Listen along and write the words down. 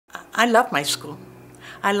I love my school.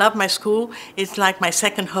 I love my school. It's like my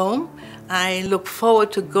second home. I look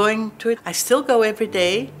forward to going to it. I still go every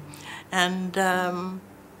day, and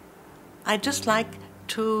I just like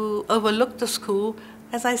to overlook the school,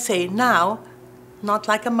 as I say now, not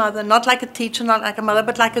like a mother, not like a teacher, not like a mother,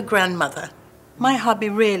 but like a grandmother. My hobby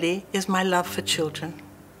really is my love for children.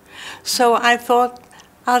 So I thought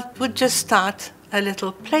I would just start a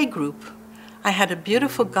little play group. I had a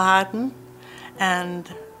beautiful garden,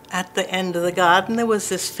 and at the end of the garden there was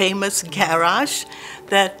this famous garage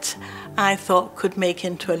that I thought could make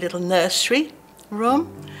into a little nursery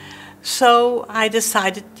room. So I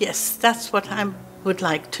decided, yes, that's what I would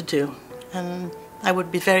like to do, and I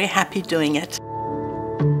would be very happy doing it.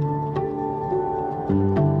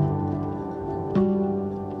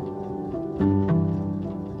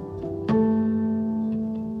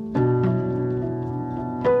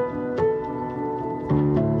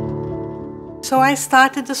 So I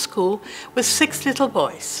started the school with 6 little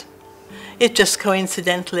boys. It's just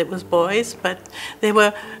coincidental it was boys, but they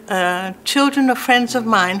were children of friends of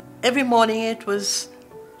mine. Every morning it was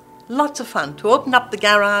lots of fun to open up the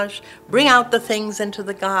garage, bring out the things into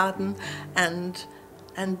the garden, and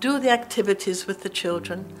do the activities with the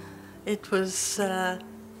children. It was,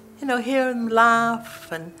 you know, hear them laugh,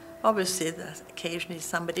 and obviously occasionally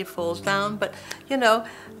somebody falls down, but, you know,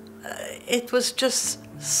 it was just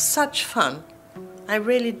such fun. I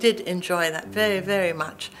really did enjoy that very, very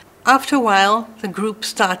much. After a while, the group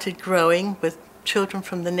started growing with children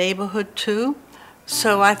from the neighborhood too.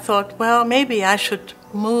 So I thought, well, maybe I should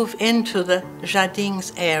move into the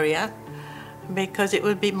Jardins area because it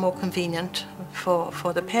would be more convenient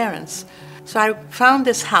for the parents. So I found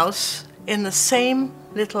this house in the same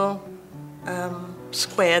little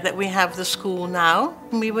square that we have the school now.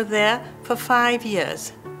 And we were there for 5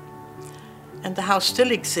 years. And the house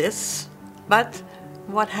still exists, but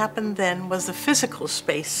what happened then was the physical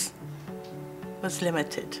space was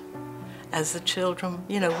limited. As the children,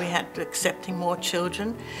 you know, we had to accepting more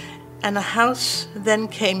children, and a house then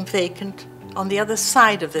came vacant on the other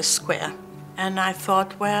side of this square. And I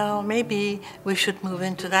thought, well, maybe we should move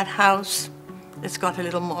into that house. It's got a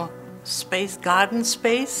little more space, garden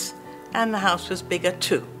space, and the house was bigger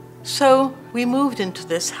too. So we moved into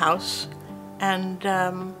this house, and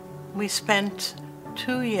we spent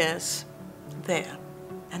 2 years there.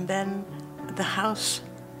 And then the house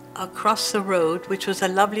across the road, which was a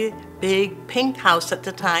lovely big pink house at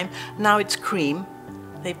the time, now it's cream.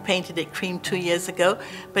 They painted it cream 2 years ago,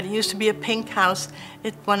 but it used to be a pink house.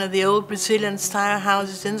 It's one of the old Brazilian style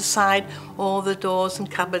houses. Inside, all the doors and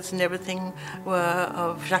cupboards and everything were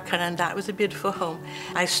of jacarandá. It was a beautiful home.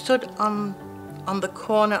 I stood on the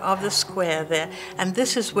corner of the square there, and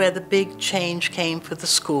this is where the big change came for the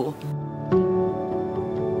school.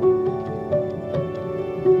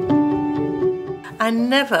 I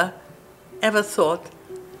never, ever thought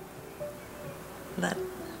that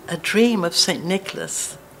a dream of St.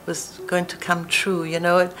 Nicholas was going to come true, you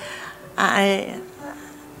know. I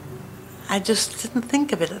just didn't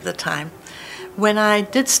think of it at the time. When I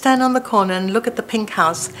did stand on the corner and look at the pink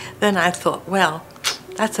house, then I thought, well,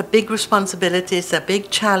 that's a big responsibility, it's a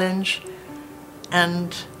big challenge,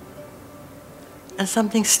 and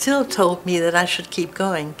something still told me that I should keep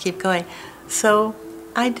going, keep going. So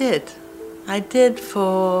I did. I did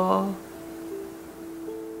for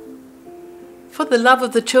the love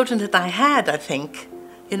of the children that I had, I think.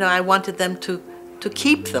 You know, I wanted them to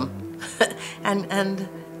keep them and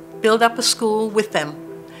build up a school with them.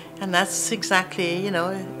 And that's exactly, you know,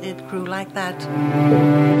 it grew like that.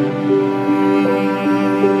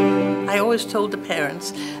 I always told the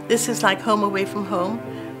parents, this is like home away from home,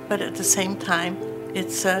 but at the same time,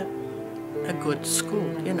 it's a good school,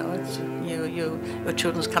 you know. It's, your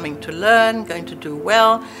children's coming to learn, going to do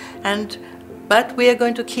well, but we are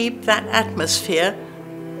going to keep that atmosphere,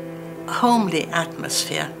 a homely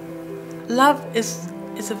atmosphere. Love is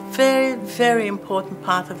a very, very important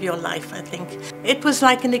part of your life, I think. It was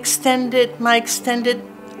like my extended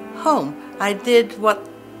home. I did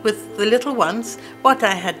with the little ones, what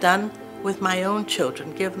I had done with my own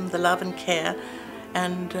children, give them the love and care,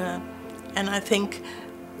 and I think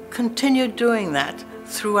continued doing that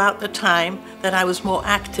throughout the time that I was more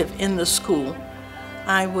active in the school.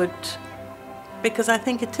 I would, because I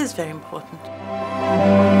think it is very important.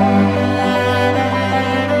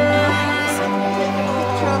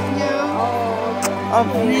 Of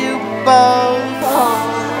you both. Oh,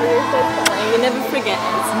 you're so funny. You never forget.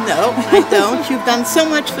 No, I don't. You've done so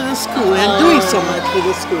much for the school and doing so much for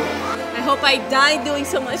the school. I hope I die doing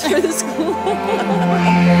so much for the school.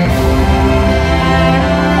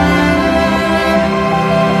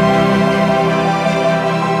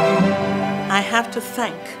 I have to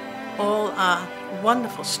thank all our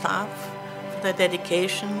wonderful staff for their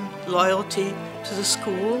dedication, loyalty to the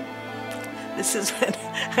school. This is when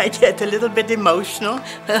I get a little bit emotional,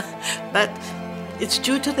 but it's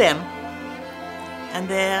due to them, and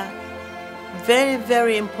they're a very,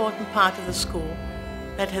 very important part of the school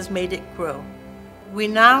that has made it grow. We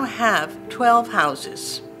now have 12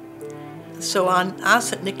 houses. So our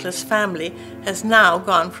St. Nicholas family has now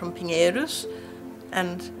gone from Pinheiros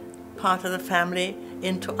and part of the family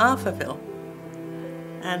into Alphaville,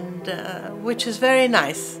 and which is very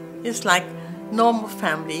nice. It's like normal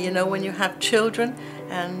family, you know, when you have children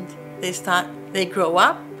and they grow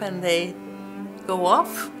up and they go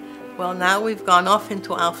off. Well, now we've gone off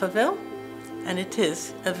into Alphaville, and it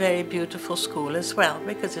is a very beautiful school as well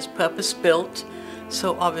because it's purpose-built,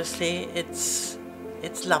 so obviously it's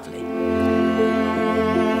lovely.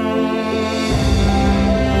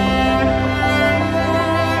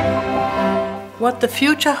 What the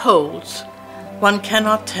future holds, one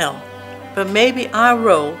cannot tell, but maybe our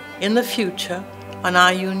role in the future on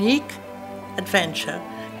our unique adventure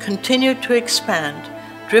continue to expand,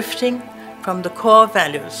 drifting from the core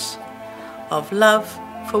values of love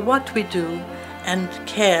for what we do and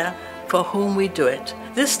care for whom we do it.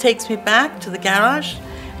 This takes me back to the garage,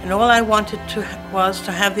 and all I wanted was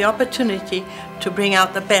to have the opportunity to bring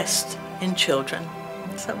out the best in children.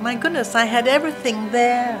 So my goodness, I had everything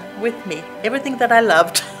there with me, everything that I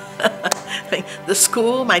loved. The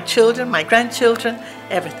school, my children, my grandchildren,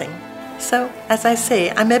 everything. So, as I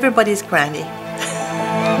say, I'm everybody's granny.